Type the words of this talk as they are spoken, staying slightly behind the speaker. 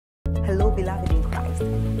Hello, beloved in Christ.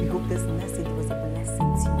 We hope this message was a blessing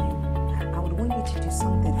to you. I would want you to do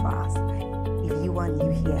something for us. If you are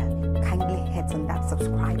new here, kindly hit on that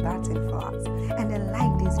subscribe button for us and then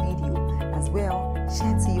like this video as well.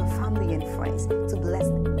 Share to your family and friends to bless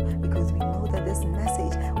them, because we know that this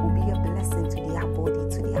message will be a blessing to their body,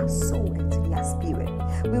 to their soul, and to their spirit.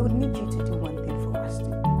 We would need you to do one thing for us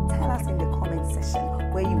too. Tell us in the comment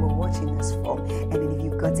section where you were watching us from, and then if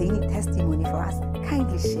you've got any testimony for us,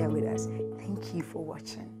 kindly share with us. Thank you for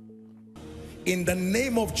watching. In the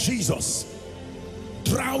name of Jesus,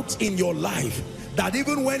 drought in your life, that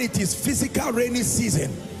even when it is physical rainy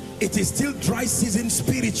season, it is still dry season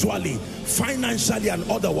spiritually, financially, and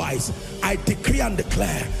otherwise. I decree and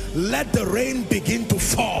declare, let the rain begin to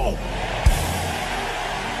fall.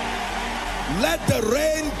 Let the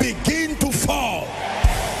rain begin to fall.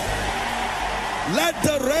 Let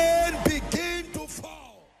the rain begin to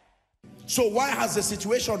fall. So why has the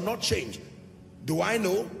situation not changed? Do I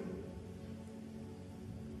know?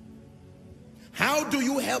 How do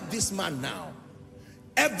you help this man now?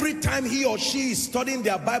 Every time he or she is studying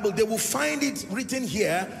their Bible, they will find it written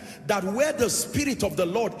here that where the Spirit of the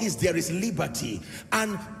Lord is, there is liberty.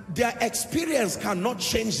 And their experience cannot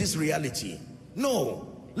change this reality. No.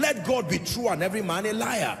 Let God be true and every man a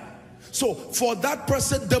liar. So for that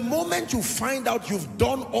person, the moment you find out you've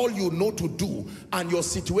done all you know to do and your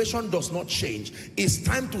situation does not change, it's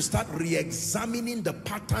time to start re-examining the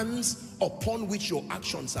patterns upon which your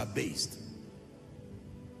actions are based.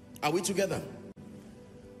 Are we together?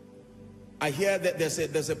 I hear that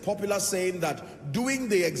there's a popular saying that doing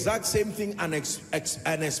the exact same thing and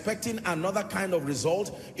expecting another kind of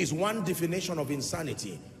result is one definition of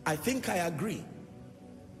insanity. I think I agree.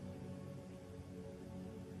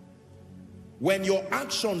 When your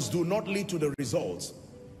actions do not lead to the results,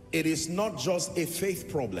 it is not just a faith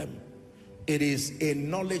problem. It is a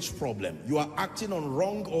knowledge problem. You are acting on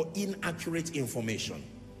wrong or inaccurate information.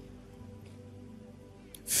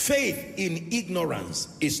 Faith in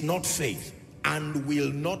ignorance is not faith and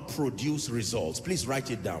will not produce results. Please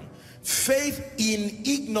write it down. Faith in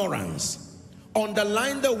ignorance.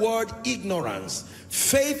 Underline the word ignorance.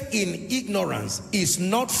 Faith in ignorance is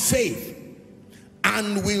not faith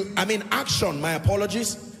and will, action, my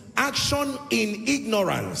apologies. Action in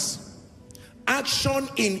ignorance. Action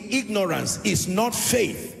in ignorance is not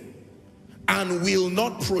faith and will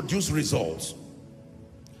not produce results.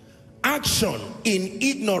 Action in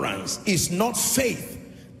ignorance is not faith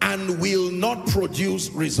and will not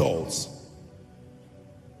produce results.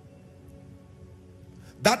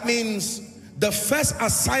 That means the first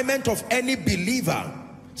assignment of any believer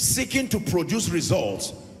seeking to produce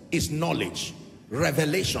results is knowledge,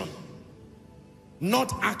 revelation,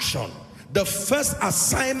 not action. The first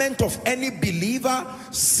assignment of any believer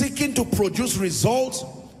seeking to produce results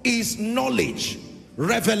is knowledge,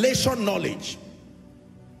 revelation knowledge.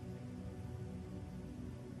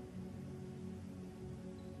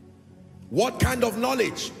 What kind of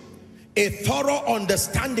knowledge? A thorough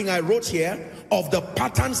understanding, I wrote here, of the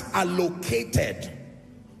patterns allocated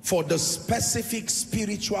for the specific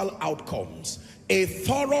spiritual outcomes. A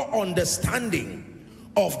thorough understanding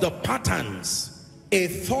of the patterns. A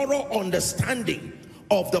thorough understanding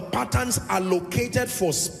of the patterns allocated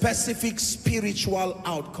for specific spiritual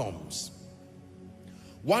outcomes.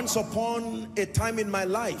 Once upon a time in my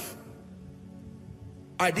life,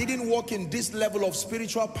 I didn't walk in this level of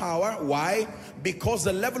spiritual power. Why? Because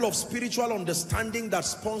the level of spiritual understanding that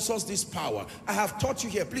sponsors this power. I have taught you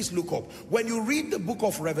here, please look up. When you read the book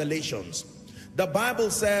of Revelations, the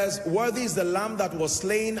Bible says, worthy is the lamb that was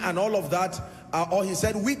slain and all of that. Or he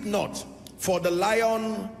said, weep not, for the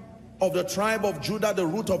Lion of the tribe of Judah, the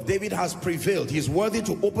root of David, has prevailed. He is worthy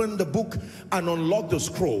to open the book and unlock the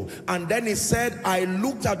scroll. And then he said, I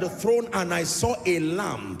looked at the throne and I saw a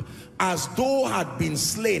lamb as though had been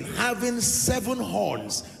slain, having 7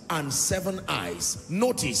 horns and 7 eyes.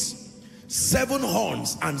 Notice, 7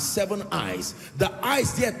 horns and 7 eyes. The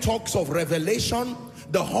eyes there talks of revelation.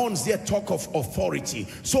 The horns there talk of authority.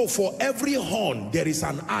 So for every horn, there is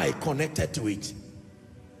an eye connected to it.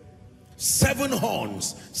 7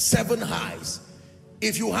 horns, 7 eyes.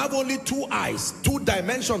 If you have only 2 eyes, 2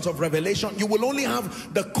 dimensions of revelation, you will only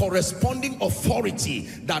have the corresponding authority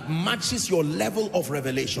that matches your level of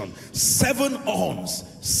revelation. 7 horns,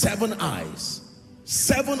 7 eyes.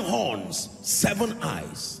 7 horns, 7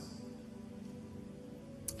 eyes.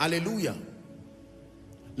 Hallelujah.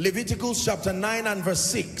 Leviticus chapter 9 and verse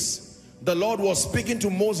 6. The Lord was speaking to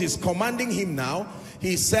Moses, commanding him now.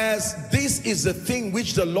 He says, this is the thing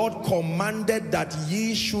which the Lord commanded that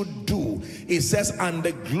ye should do. It says, and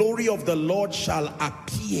the glory of the Lord shall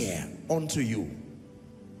appear unto you.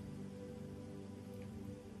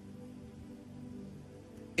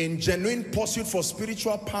 in genuine pursuit for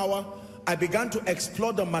spiritual power, I began to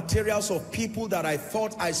explore the materials of people that I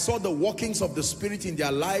thought I saw the workings of the Spirit in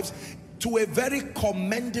their lives to a very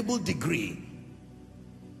commendable degree.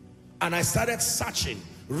 And I started searching,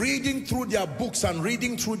 reading through their books and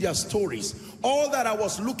reading through their stories. All that I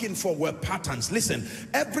was looking for were patterns. Listen,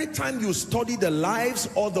 every time you study the lives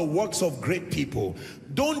or the works of great people,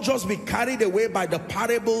 don't just be carried away by the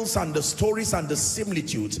parables and the stories and the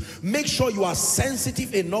similitudes. Make sure you are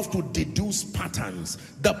sensitive enough to deduce patterns.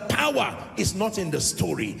 The power is not in the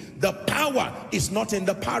story. The power is not in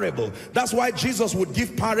the parable. That's why Jesus would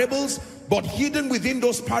give parables, but hidden within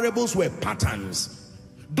those parables were patterns.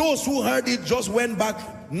 Those who heard it just went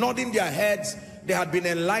back nodding their heads. They had been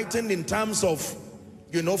enlightened in terms of,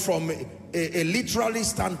 you know, from a literary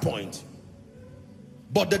standpoint.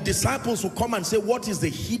 But the disciples will come and say, what is the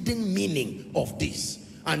hidden meaning of this?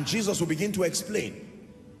 And Jesus will begin to explain.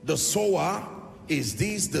 The sower is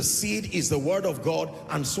this, the seed is the word of God,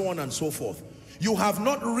 and so on and so forth. You have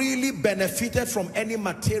not really benefited from any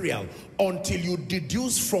material until you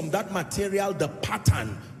deduce from that material the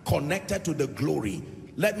pattern connected to the glory.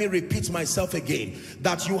 Let me repeat myself again,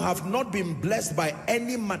 that you have not been blessed by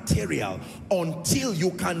any material until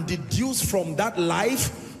you can deduce from that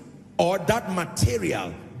life or that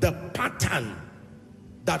material the pattern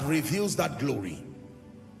that reveals that glory.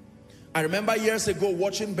 I remember years ago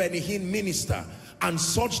watching Benny Hinn minister, and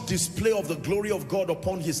such display of the glory of God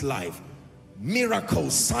upon his life.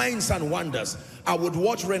 Miracles, signs and wonders. I would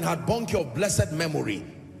watch Reinhard Bonnke of blessed memory.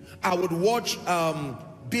 I would watch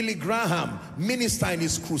Billy Graham minister in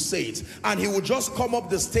his crusades, and he would just come up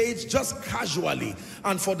the stage just casually,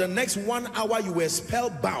 and for the next 1 hour you were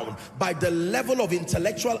spellbound by the level of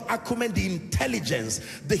intellectual acumen, the intelligence.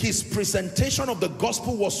 His presentation of the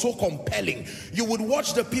gospel was so compelling. You would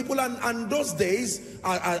watch the people, and those days,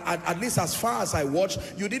 at least as far as I watched,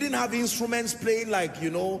 you didn't have instruments playing like, you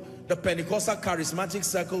know, the Pentecostal charismatic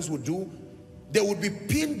circles would do. There would be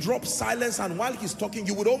pin drop silence, and while he's talking,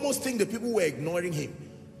 you would almost think the people were ignoring him.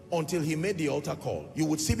 Until he made the altar call, you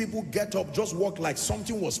would see people get up, just walk like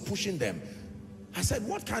something was pushing them. I said,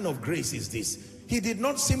 what kind of grace is this? He did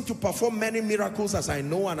not seem to perform many miracles as I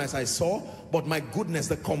know and as I saw, but my goodness,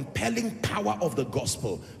 the compelling power of the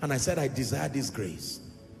gospel. And I said, I desire this grace.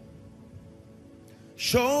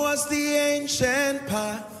 Show us the ancient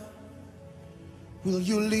path. Will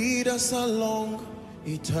you lead us along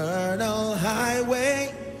eternal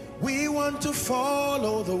highway? We want to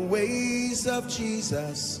follow the ways of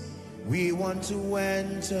Jesus. We want to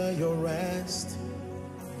enter your rest.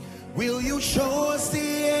 Will you show us the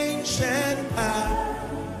ancient path?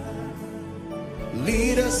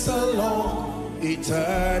 Lead us along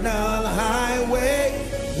eternal highway.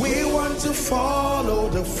 We want to follow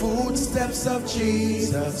the footsteps of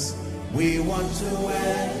Jesus. We want to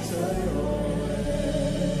enter your rest.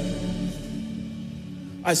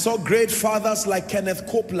 I saw great fathers like Kenneth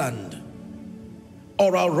Copeland,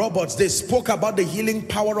 Oral Roberts. They spoke about the healing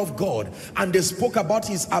power of God, and they spoke about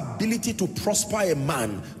his ability to prosper a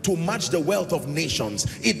man, to match the wealth of nations.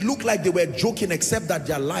 It looked like they were joking, except that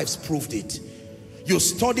their lives proved it. You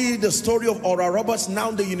study the story of Oral Roberts,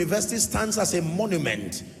 now the university stands as a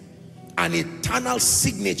monument, an eternal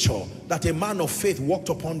signature that a man of faith walked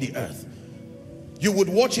upon the earth. You would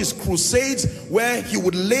watch his crusades where he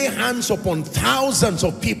would lay hands upon thousands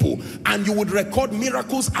of people, and you would record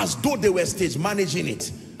miracles as though they were stage managing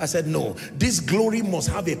it. I said, no, this glory must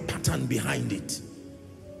have a pattern behind it.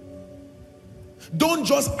 Don't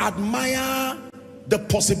just admire the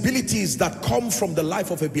possibilities that come from the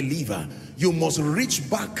life of a believer. You must reach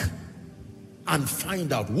back and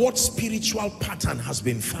find out what spiritual pattern has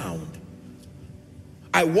been found.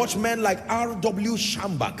 I watch men like R.W.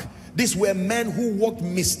 Schambach. These were men who walked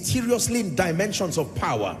mysteriously in dimensions of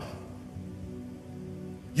power.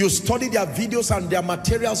 You study their videos and their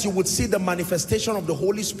materials, you would see the manifestation of the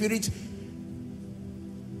Holy Spirit.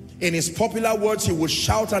 In his popular words, he would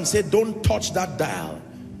shout and say, don't touch that dial.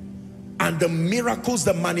 And the miracles,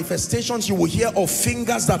 the manifestations, you will hear of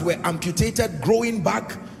fingers that were amputated, growing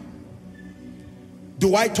back.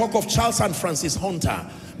 Do I talk of Charles and Francis Hunter?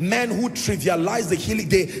 Men who trivialized the healing.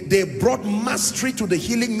 They brought mastery to the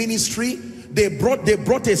healing ministry. They brought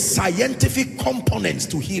a scientific component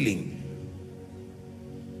to healing.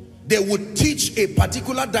 They would teach a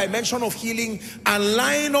particular dimension of healing and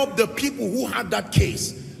line up the people who had that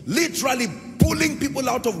case, literally pulling people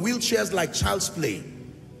out of wheelchairs like child's play.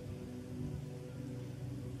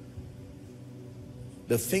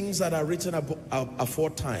 The things that are written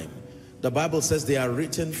aforetime, the Bible says they are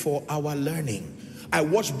written for our learning. I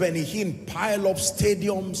watched Benny Hinn pile up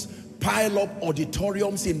stadiums, pile up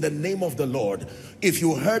auditoriums in the name of the Lord. If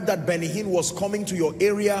you heard that Benny Hinn was coming to your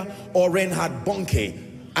area, or Reinhard Bonnke,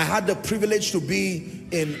 I had the privilege to be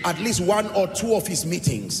in at least 1 or 2 of his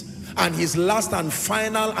meetings. And his last and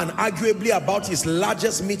final, and arguably about his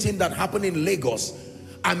largest meeting that happened in Lagos.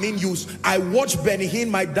 I mean, I watched Benny Hinn.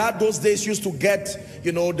 My dad those days used to get,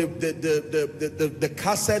 you know, the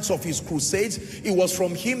cassettes of his crusades. It was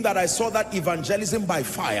from him that I saw that evangelism by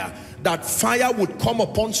fire. That fire would come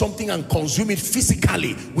upon something and consume it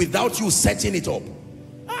physically without you setting it up.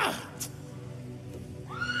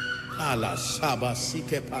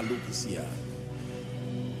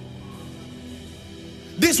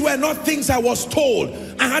 These were not things I was told.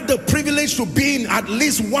 I had the privilege to be in at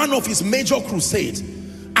least one of his major crusades.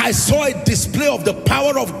 I saw a display of the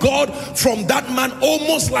power of God from that man,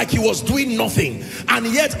 almost like he was doing nothing. And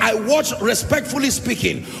yet I watched, respectfully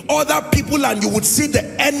speaking, other people, and you would see the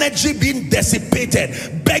energy being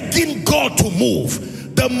dissipated, begging God to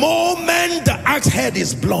move. The moment the axe head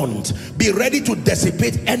is blunt, be ready to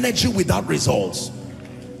dissipate energy without results.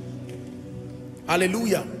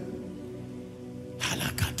 Hallelujah.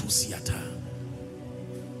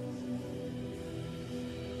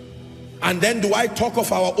 And then do I talk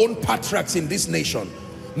of our own patriarchs in this nation?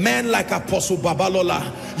 Men like Apostle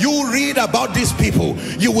Babalola. You read about these people,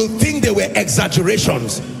 you will think they were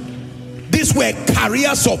exaggerations. These were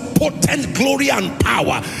carriers of potent glory and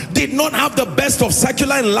power. Did not have the best of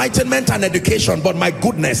secular enlightenment and education, but my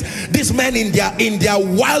goodness, these men in their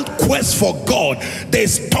wild quest for God, they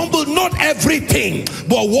stumbled, not everything,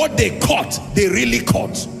 but what they caught, they really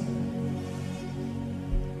caught.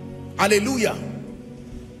 Hallelujah.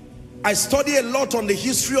 I study a lot on the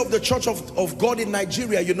history of the Church of God in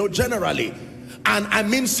Nigeria, you know, generally. And I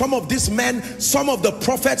mean, some of these men, some of the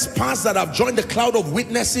prophets past that have joined the cloud of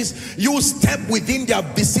witnesses, you step within their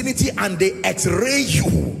vicinity and they x-ray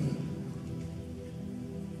you.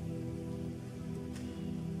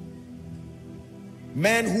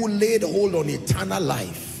 Men who laid hold on eternal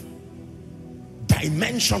life,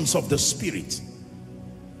 dimensions of the Spirit.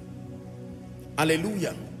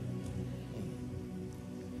 Hallelujah.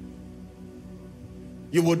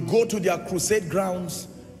 You would go to their crusade grounds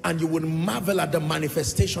and you would marvel at the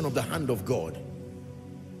manifestation of the hand of God.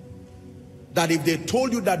 That if they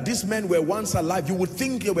told you that these men were once alive, you would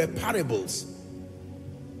think they were parables.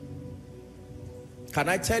 Can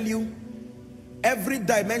I tell you, every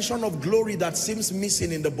dimension of glory that seems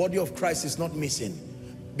missing in the body of Christ is not missing,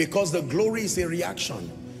 because the glory is a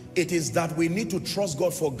reaction. It is that we need to trust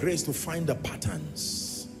God for grace to find the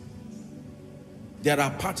patterns. There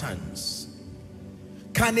are patterns.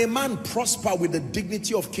 Can a man prosper with the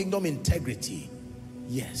dignity of kingdom integrity?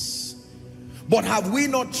 Yes. But have we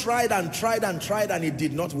not tried and tried and tried and it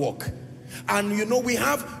did not work? And you know, we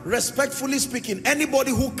have, respectfully speaking,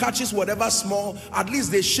 anybody who catches whatever small, at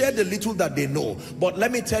least they share the little that they know. But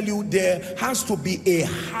let me tell you, there has to be a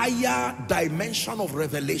higher dimension of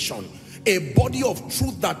revelation, a body of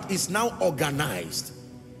truth that is now organized.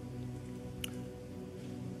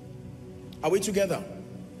 Are we together?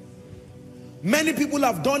 Many people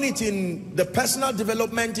have done it in the personal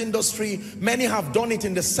development industry. Many have done it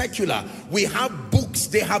in the secular. We have books.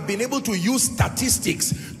 They have been able to use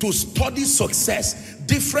statistics to study success,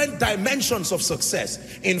 different dimensions of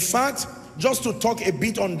success. In fact, just to talk a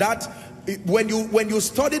bit on that, when you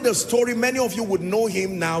study the story, many of you would know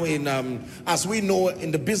him now in, as we know,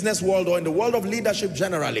 in the business world or in the world of leadership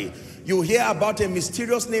generally. You hear about a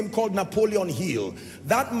mysterious name called Napoleon Hill.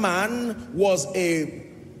 That man was a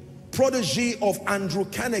protege of Andrew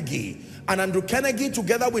Carnegie, and Andrew Carnegie,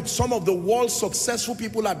 together with some of the world's successful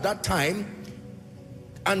people at that time,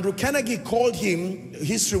 Andrew Carnegie called him,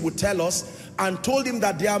 history would tell us, and told him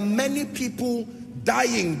that there are many people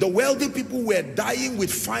dying. The wealthy people were dying with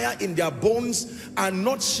fire in their bones and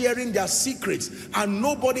not sharing their secrets, and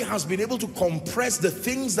nobody has been able to compress the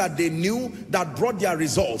things that they knew that brought their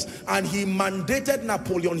results. And he mandated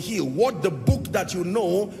Napoleon Hill, what the book that you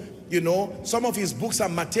know, some of his books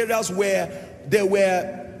and materials where they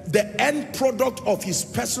were the end product of his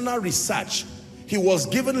personal research. He was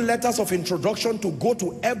given letters of introduction to go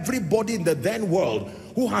to everybody in the then world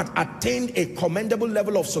who had attained a commendable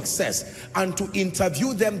level of success, and to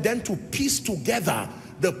interview them, then to piece together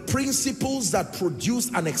the principles that produce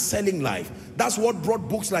an excelling life. That's what brought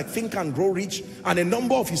books like Think and Grow Rich and a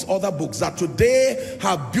number of his other books that today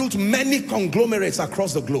have built many conglomerates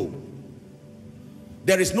across the globe.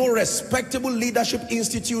 There is no respectable leadership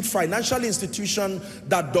institute, financial institution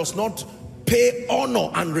that does not pay honor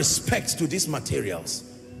and respect to these materials.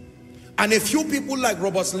 And a few people like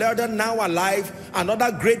Robert Lerden, now alive, and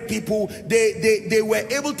other great people, they were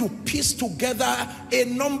able to piece together a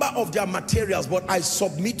number of their materials. But I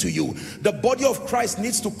submit to you, the body of Christ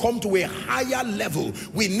needs to come to a higher level.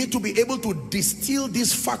 We need to be able to distill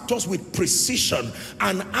these factors with precision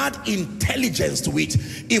and add intelligence to it.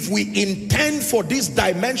 If we intend for these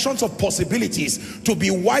dimensions of possibilities to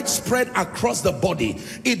be widespread across the body,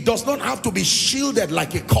 it does not have to be shielded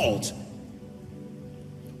like a cult.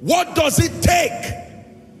 What does it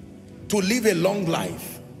take to live a long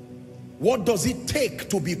life? What does it take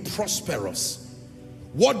to be prosperous?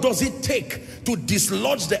 What does it take to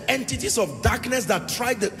dislodge the entities of darkness that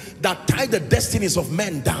tie the destinies of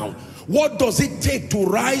men down? What does it take to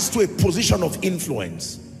rise to a position of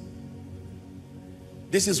influence?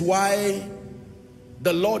 This is why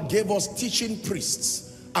the Lord gave us teaching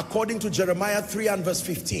priests, according to Jeremiah 3 and verse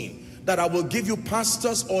 15. That I will give you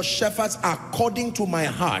pastors or shepherds according to my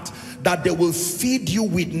heart, that they will feed you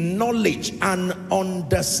with knowledge and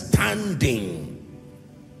understanding.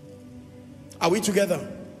 Are we together?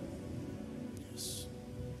 Yes.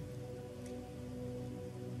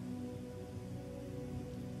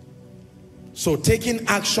 So taking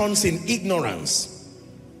actions in ignorance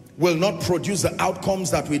will not produce the outcomes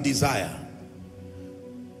that we desire.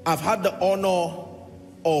 I've had the honor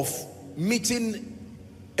of meeting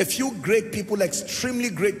a few great people, extremely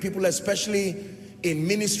great people, especially in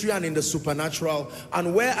ministry and in the supernatural,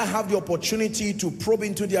 and where I have the opportunity to probe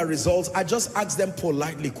into their results, I just ask them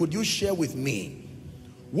politely, could you share with me,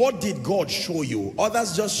 what did God show you?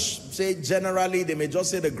 Others just say generally, they may just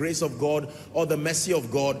say the grace of God or the mercy of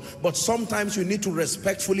God, but sometimes you need to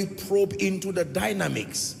respectfully probe into the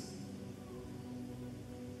dynamics.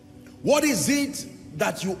 What is it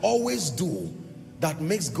that you always do that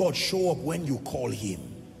makes God show up when you call him?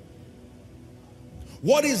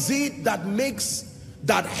 What is it that makes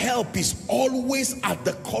that help is always at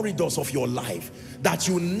the corridors of your life, that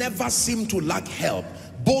you never seem to lack help,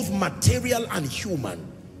 both material and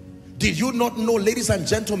human? Did you not know, ladies and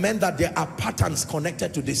gentlemen, that there are patterns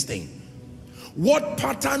connected to this thing? What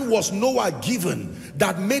pattern was Noah given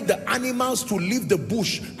that made the animals to leave the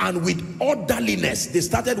bush and with orderliness they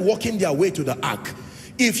started walking their way to the ark?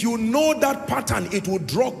 If you know that pattern, it will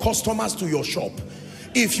draw customers to your shop.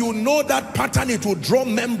 If you know that pattern, it will draw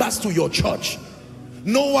members to your church.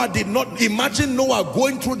 Noah did not imagine Noah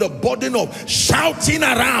going through the burden of shouting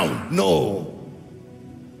around. No.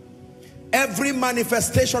 Every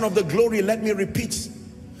manifestation of the glory, let me repeat,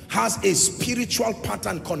 has a spiritual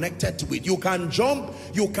pattern connected to it. You can jump,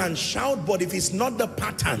 you can shout, but if it's not the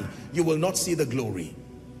pattern, you will not see the glory.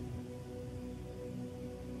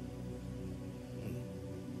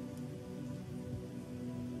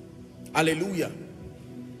 Hallelujah.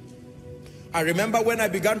 I remember when I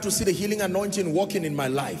began to see the healing anointing working in my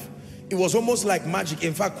life, it was almost like magic.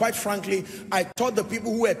 In fact, quite frankly, I thought the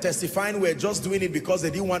people who were testifying were just doing it because they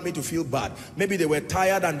didn't want me to feel bad. Maybe they were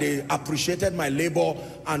tired and they appreciated my labor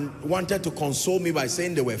and wanted to console me by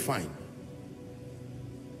saying they were fine.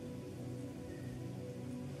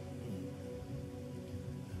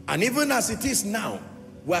 And even as it is now,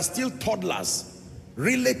 we are still toddlers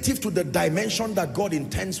relative to the dimension that God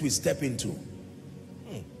intends we step into.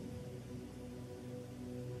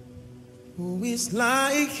 Who is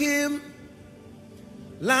like him,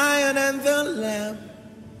 Lion and the Lamb,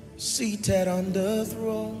 seated on the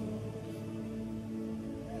throne.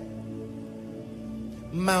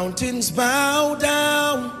 Mountains bow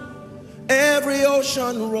down, every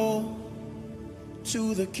ocean roll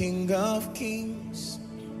to the King of Kings.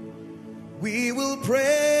 We will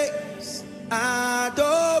praise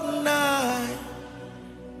Adonai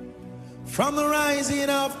from the rising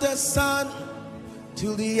of the sun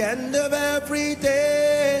till the end of every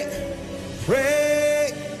day.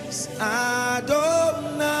 Praise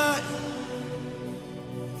Adonai.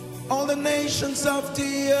 All the nations of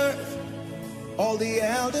the earth, all the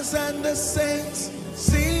elders and the saints,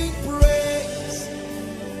 sing praise.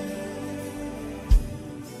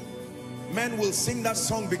 Men will sing that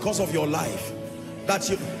song because of your life, that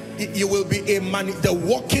you will be the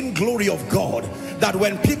walking glory of God, that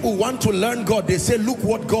when people want to learn God, they say, look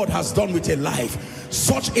what God has done with a life.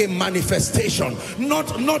 Such a manifestation, not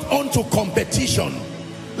unto competition.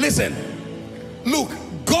 Listen, look,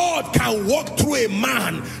 God can walk through a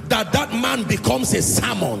man that man becomes a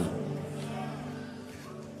sermon.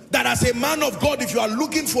 That as a man of God, if you are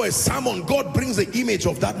looking for a sermon, God brings the image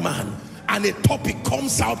of that man and a topic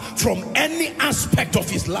comes out from any aspect of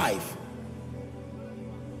his life.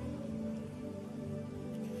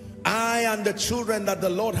 I and the children that the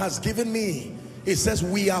Lord has given me, it says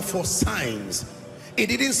we are for signs. It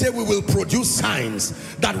didn't say we will produce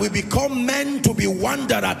signs, that we become men to be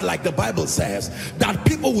wondered at, like the Bible says, that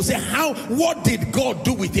people will say, what did God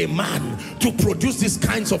do with a man to produce these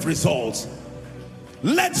kinds of results?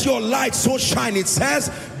 Let your light so shine, it says,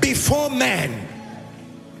 before men.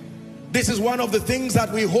 This is one of the things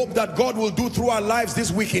that we hope that God will do through our lives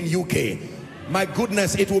this week in UK. My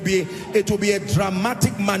goodness, it will be a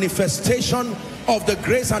dramatic manifestation of the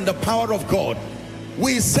grace and the power of God.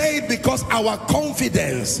 We say it because our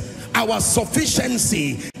confidence, our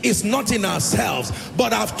sufficiency is not in ourselves.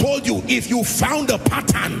 But I've told you, if you found a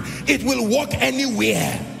pattern, it will work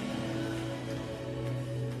anywhere.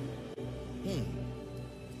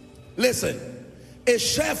 Listen, a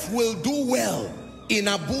chef will do well in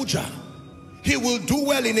Abuja. He will do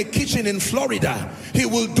well in a kitchen in Florida. He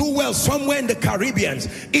will do well somewhere in the Caribbean.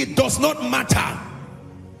 It does not matter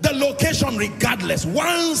the location, regardless.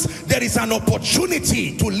 Once there is an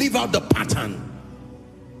opportunity to live out the pattern,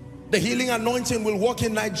 the healing anointing will work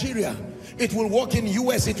in Nigeria. It will work in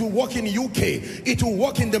US. It will work in UK. It will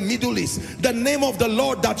work in the Middle East. The name of the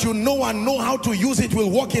Lord that you know and know how to use it will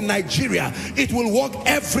work in Nigeria. It will work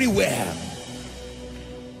everywhere.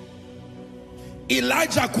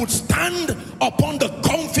 Elijah could stand upon the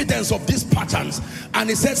confidence of these patterns, and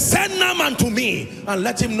he said, send Naaman to me and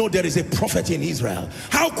let him know there is a prophet in Israel.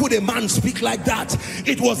 How could a man speak like that?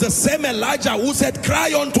 It was the same Elijah who said,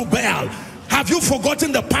 cry unto Baal. Have you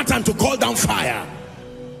forgotten the pattern to call down fire?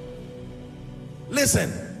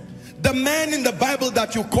 Listen, the men in the Bible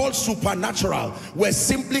that you call supernatural were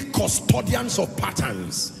simply custodians of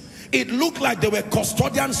patterns. It looked like they were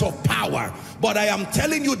custodians of power, but I am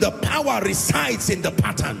telling you, the power resides in the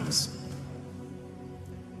patterns.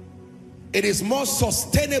 It is more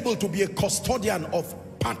sustainable to be a custodian of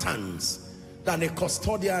patterns than a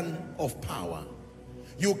custodian of power.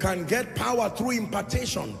 You can get power through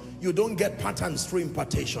impartation. You don't get patterns through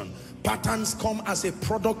impartation. Patterns come as a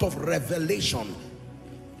product of revelation.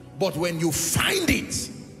 But when you find it,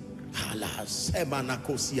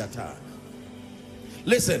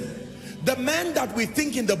 listen, the men that we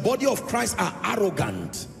think in the body of Christ are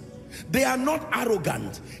arrogant. They are not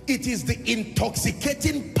arrogant. It is the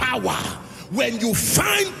intoxicating power when you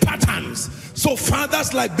find patterns. So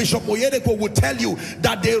fathers like Bishop Oyedepo would tell you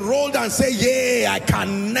that they rolled and say, yeah, I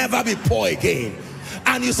can never be poor again.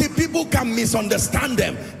 And you see, people can misunderstand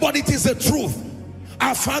them, but it is the truth.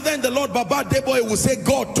 Our father in the Lord, Baba Deboe, will say,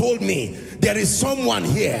 God told me there is someone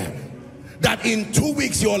here that in 2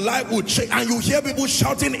 weeks your life will change. And you hear people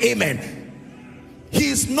shouting amen. He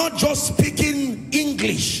is not just speaking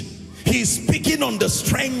English, he is speaking on the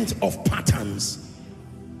strength of patterns.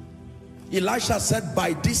 Elisha said,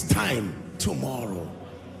 by this time tomorrow.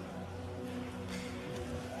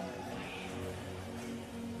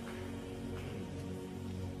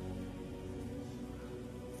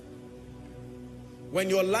 When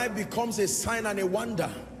your life becomes a sign and a wonder,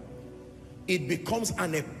 it becomes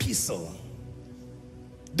an epistle.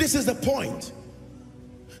 This is the point.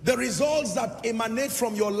 The results that emanate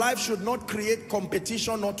from your life should not create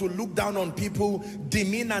competition or to look down on people,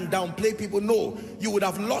 demean and downplay people. No, you would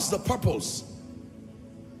have lost the purpose.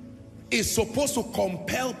 It's supposed to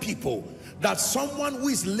compel people that someone who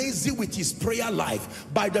is lazy with his prayer life,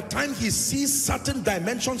 by the time he sees certain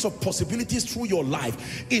dimensions of possibilities through your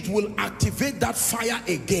life, it will activate that fire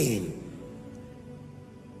again.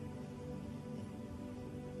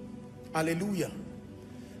 Hallelujah.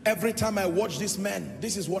 Every time I watch this man,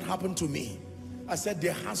 this is what happened to me. I said,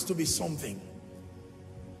 there has to be something.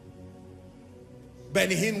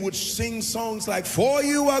 Benny Hinn would sing songs like, for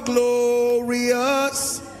you are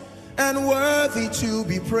glorious and worthy to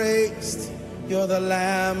be praised. You're the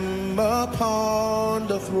Lamb upon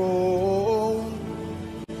the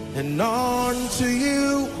throne, and unto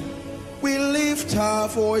you we lift our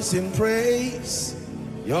voice in praise.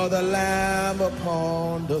 You're the Lamb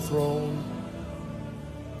upon the throne.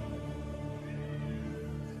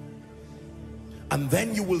 And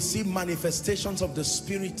then you will see manifestations of the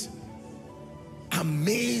Spirit,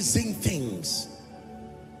 amazing things.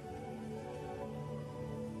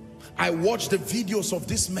 I watched the videos of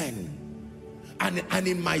this man, and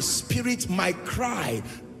in my spirit, my cry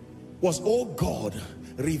was, oh God,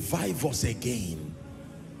 revive us again.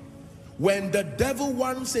 When the devil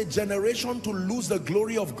wants a generation to lose the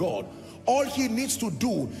glory of God, all he needs to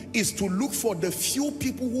do is to look for the few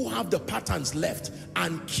people who have the patterns left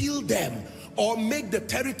and kill them, or make the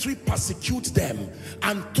territory persecute them.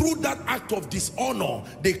 And through that act of dishonor,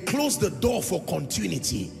 they close the door for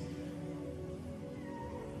continuity.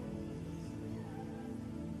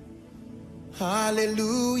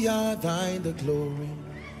 Hallelujah, thine the glory.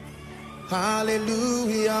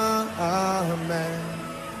 Hallelujah, amen.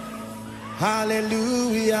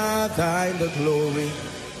 Hallelujah, thine the glory.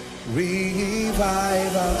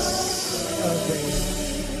 Revive us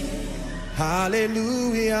again.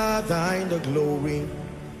 Hallelujah, thine the glory.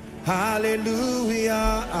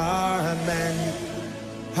 Hallelujah, amen.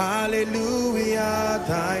 Hallelujah,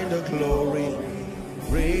 thine the glory.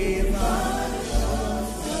 Revive.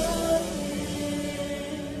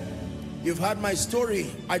 You've heard my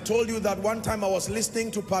story. I told you that one time I was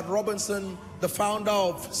listening to Pat Robinson, the founder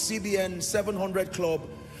of CBN 700 Club,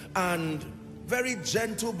 and very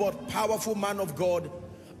gentle but powerful man of God.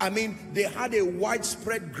 I mean, they had a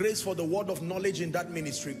widespread grace for the word of knowledge in that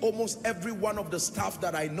ministry. Almost every one of the staff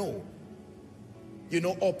that I know, you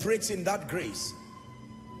know, operates in that grace.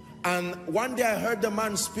 And one day I heard the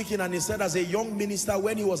man speaking, and he said as a young minister,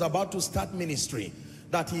 when he was about to start ministry,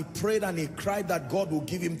 that he prayed and he cried that God will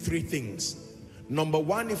give him three things. Number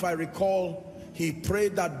one, if I recall, he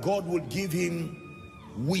prayed that God would give him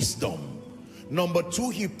wisdom. Number two,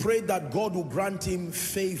 he prayed that God will grant him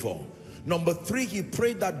favor. Number three, he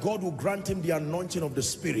prayed that God will grant him the anointing of the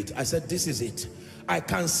Spirit. I said, this is it. I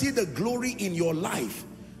can see the glory in your life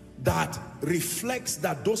that reflects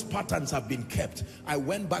that those patterns have been kept. I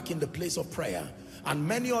went back in the place of prayer, and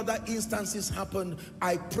many other instances happened.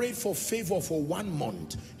 I prayed for favor for 1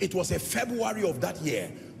 month. It was a February of that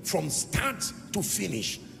year, from start to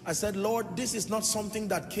finish. I said, Lord, this is not something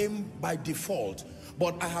that came by default,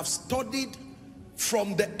 but I have studied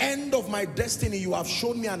from the end of my destiny. You have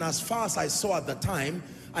shown me, and as far as I saw at the time,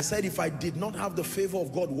 I said, if I did not have the favor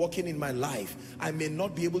of God working in my life, I may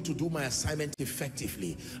not be able to do my assignment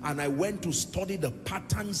effectively. And I went to study the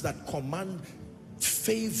patterns that command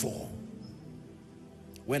favor.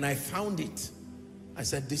 When I found it, I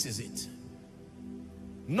said, this is it.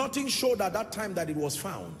 Nothing showed at that time that it was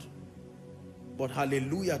found. But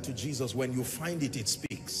hallelujah to Jesus, when you find it, it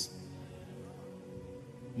speaks.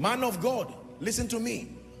 Man of God, listen to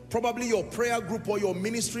me. Probably your prayer group or your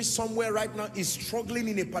ministry somewhere right now is struggling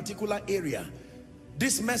in a particular area.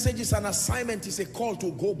 This message is an assignment, it's a call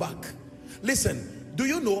to go back. Listen, do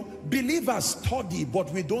you know, believers study,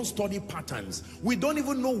 but we don't study patterns. We don't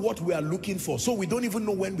even know what we are looking for, so we don't even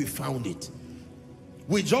know when we found it.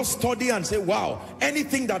 We just study and say, wow,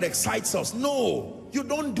 anything that excites us. No, you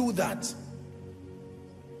don't do that.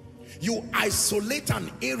 You isolate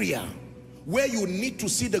an area where you need to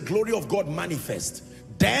see the glory of God manifest.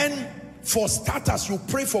 Then, for starters, you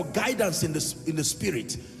pray for guidance in the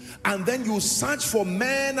Spirit. And then you search for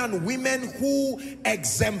men and women who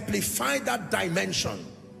exemplify that dimension.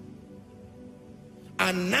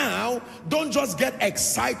 And now, don't just get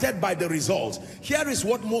excited by the results. Here is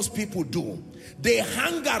what most people do. They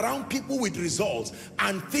hang around people with results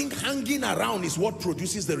and think hanging around is what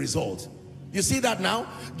produces the result. You see that now?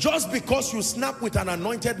 Just because you snap with an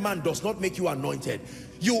anointed man does not make you anointed.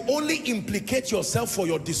 You only implicate yourself for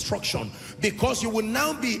your destruction, because you will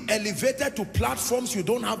now be elevated to platforms you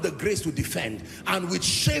don't have the grace to defend, and with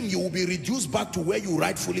shame you will be reduced back to where you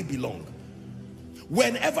rightfully belong.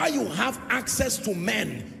 Whenever you have access to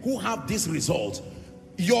men who have this result,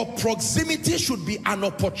 your proximity should be an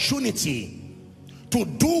opportunity to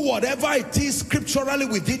do whatever it is scripturally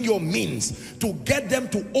within your means to get them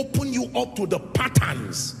to open you up to the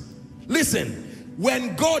patterns. Listen,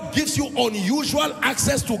 when God gives you unusual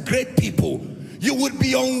access to great people, you would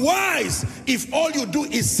be unwise if all you do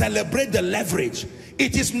is celebrate the leverage.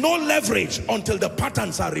 It is no leverage until the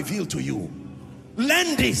patterns are revealed to you.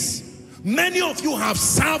 Learn this. Many of you have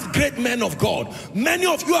served great men of God. Many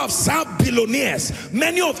of you have served billionaires.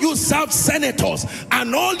 Many of you served senators.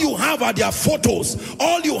 And all you have are their photos.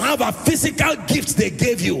 All you have are physical gifts they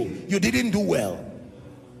gave you. You didn't do well.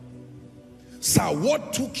 Sir,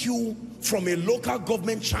 what took you from a local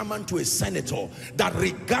government chairman to a senator, that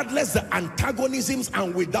regardless the antagonisms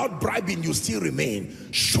and without bribing you still remain?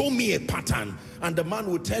 Show me a pattern. And the man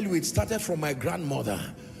will tell you, it started from my grandmother.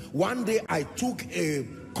 One day I took a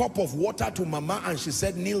cup of water to mama and she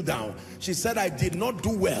said, kneel down. She said, I did not do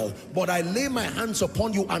well, but I lay my hands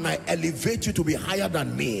upon you and I elevate you to be higher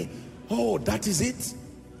than me. Oh, that is it.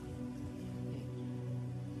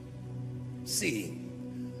 See,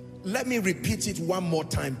 let me repeat it one more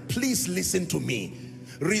time. Please listen to me.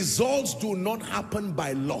 Results do not happen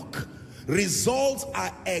by luck. Results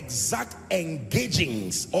are exact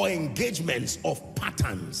engagings or engagements of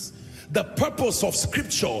patterns. The purpose of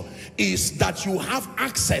scripture is that you have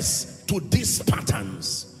access to these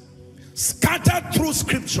patterns. Scattered through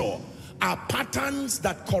scripture are patterns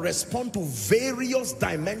that correspond to various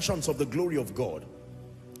dimensions of the glory of God.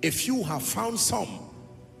 A few have found some.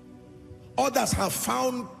 Others have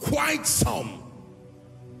found quite some.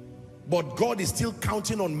 but God is still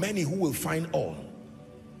counting on many who will find all.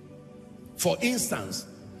 For instance,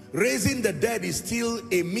 raising the dead is still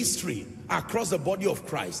a mystery across the body of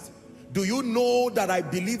Christ. Do you know that I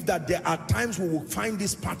believe that there are times we will find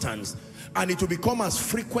these patterns and it will become as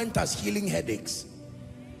frequent as healing headaches?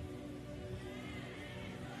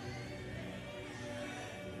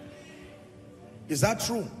 Is that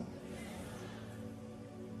true?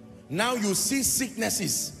 Now you see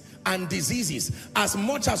sicknesses and diseases. As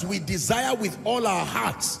much as we desire with all our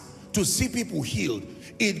hearts to see people healed,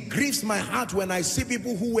 it grieves my heart when I see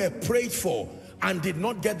people who were prayed for and did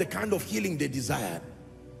not get the kind of healing they desired.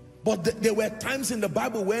 But there were times in the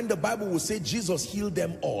Bible when the Bible would say Jesus healed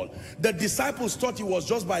them all. The disciples thought it was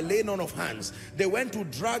just by laying on of hands. They went to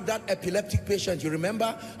drag that epileptic patient, you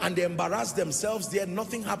remember? And they embarrassed themselves there.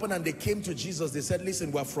 Nothing happened, and they came to Jesus. They said,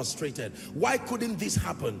 listen, we're frustrated. Why couldn't this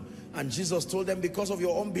happen? And Jesus told them, because of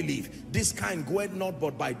your unbelief. This kind goeth not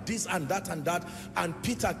but by this and that and that. And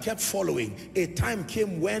Peter kept following. A time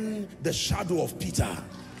came when the shadow of Peter.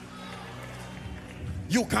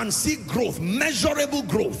 You can see growth, measurable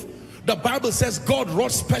growth. The Bible says God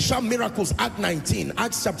wrought special miracles,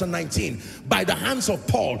 Acts chapter 19, by the hands of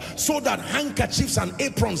Paul, so that handkerchiefs and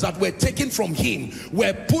aprons that were taken from him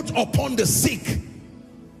were put upon the sick.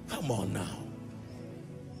 Come on now.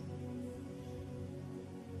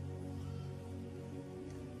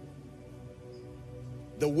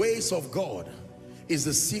 The ways of God is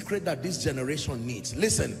the secret that this generation needs.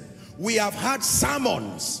 Listen, we have had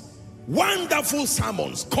sermons, wonderful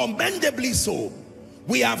sermons, commendably so.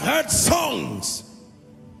 We have heard songs,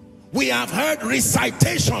 we have heard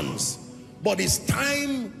recitations, but it's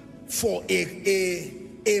time for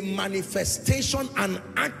a manifestation and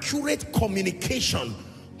accurate communication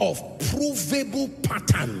of provable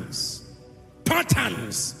patterns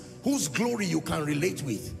whose glory you can relate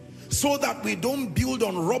with, so that we don't build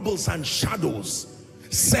on rubbles and shadows,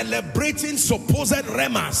 celebrating supposed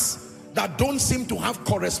remas that don't seem to have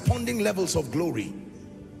corresponding levels of glory.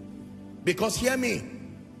 Because hear me,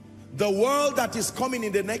 the world that is coming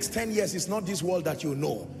in the next 10 years is not this world that you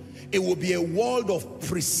know. It will be a world of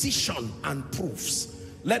precision and proofs.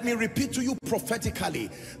 Let me repeat to you prophetically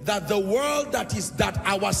that the world that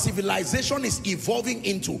our civilization is evolving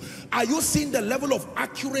into, are you seeing the level of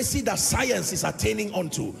accuracy that science is attaining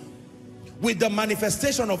onto? With the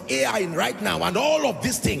manifestation of AI right now and all of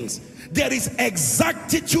these things, there is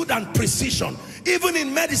exactitude and precision, even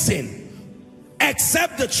in medicine,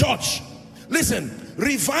 except the church. Listen,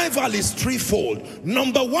 revival is threefold.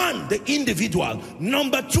 Number one, the individual.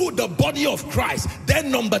 Number two, the body of Christ.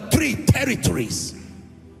 Then number three, territories.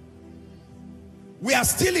 We are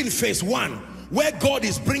still in phase one, where God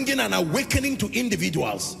is bringing an awakening to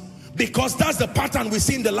individuals, because that's the pattern we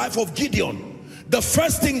see in the life of Gideon. The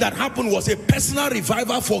first thing that happened was a personal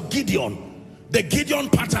revival for Gideon, the Gideon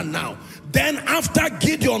pattern now. Then after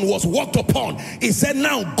Gideon was walked upon, he said,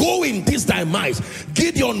 now go in this thy might.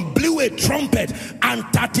 Gideon blew a trumpet and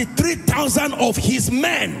 33,000 of his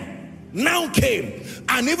men now came.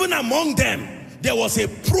 And even among them, there was a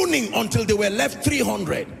pruning until they were left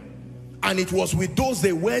 300. And it was with those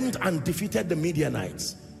they went and defeated the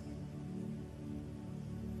Midianites.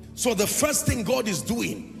 So the first thing God is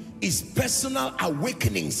doing is personal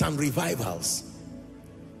awakenings and revivals.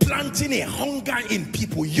 Planting a hunger in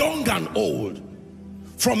people, young and old,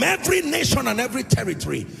 from every nation and every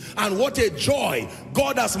territory. And what a joy.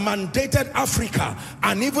 God has mandated Africa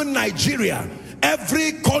and even Nigeria.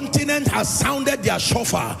 Every continent has sounded their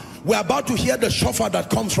shofar. We're about to hear the shofar that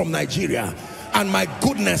comes from Nigeria. And my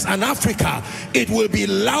goodness, and Africa, it will be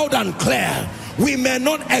loud and clear. We may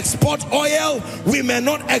not export oil, we may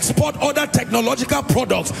not export other technological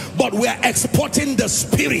products, but we are exporting the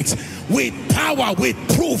spirit with power, with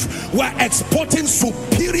proof. We are exporting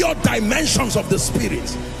superior dimensions of the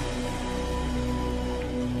spirit.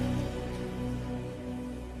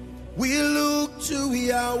 We look to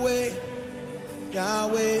Yahweh,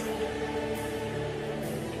 Yahweh.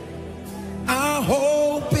 Our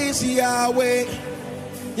hope is Yahweh,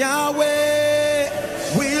 Yahweh.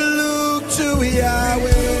 We look to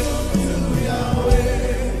Yahweh,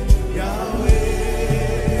 Yahweh,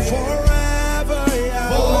 Yahweh. Forever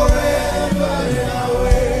Yahweh, forever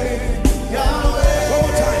Yahweh, Yahweh. One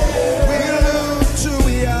more time. We look to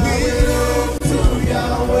Yahweh, we look to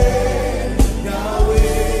Yahweh,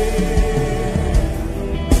 Yahweh.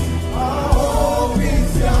 Our hope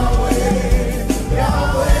is Yahweh,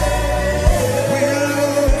 Yahweh.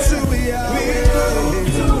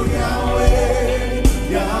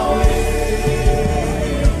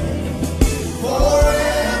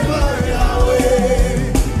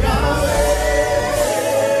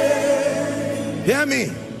 Hear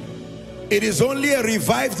me. It is only a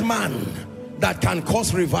revived man that can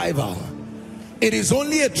cause revival. It is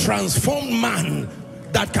only a transformed man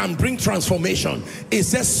that can bring transformation. It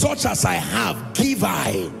says, such as I have, give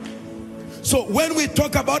I. So when we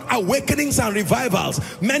talk about awakenings and revivals,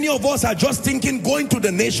 many of us are just thinking going to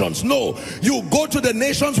the nations. No, you go to the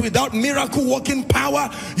nations without miracle working power.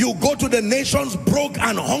 You go to the nations broke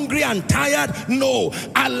and hungry and tired. No,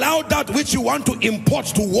 allow that which you want to import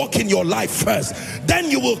to work in your life first. Then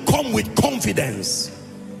you will come with confidence.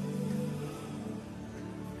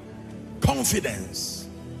 Confidence.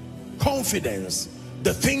 Confidence.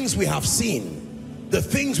 The things we have seen, the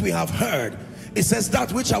things we have heard. It says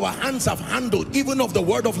that which our hands have handled, even of the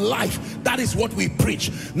word of life, that is what we preach.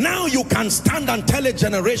 Now you can stand and tell a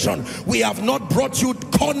generation, we have not brought you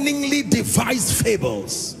cunningly devised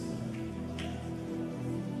fables.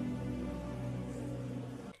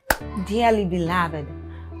 Dearly beloved,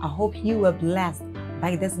 I hope you were blessed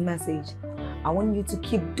by this message. I want you to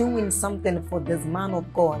keep doing something for this man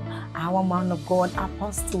of God, our man of God,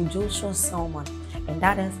 Apostle Joshua Selman. And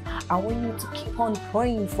that is, I want you to keep on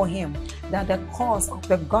praying for him, that the cause of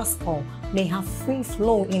the gospel may have free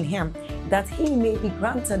flow in him, that he may be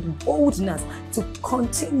granted boldness to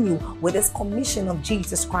continue with this commission of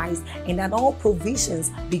Jesus Christ, and that all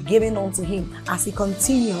provisions be given unto him as he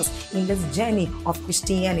continues in this journey of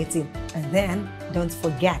Christianity. And then don't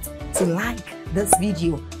forget to like this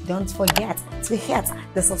video. Don't forget to hit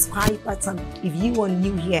the subscribe button if you are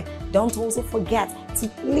new here. Don't also forget to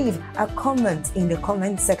leave a comment in the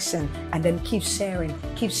comment section, and then keep sharing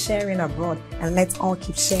abroad, and let's all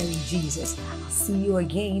keep sharing Jesus. I'll see you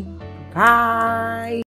again. Bye.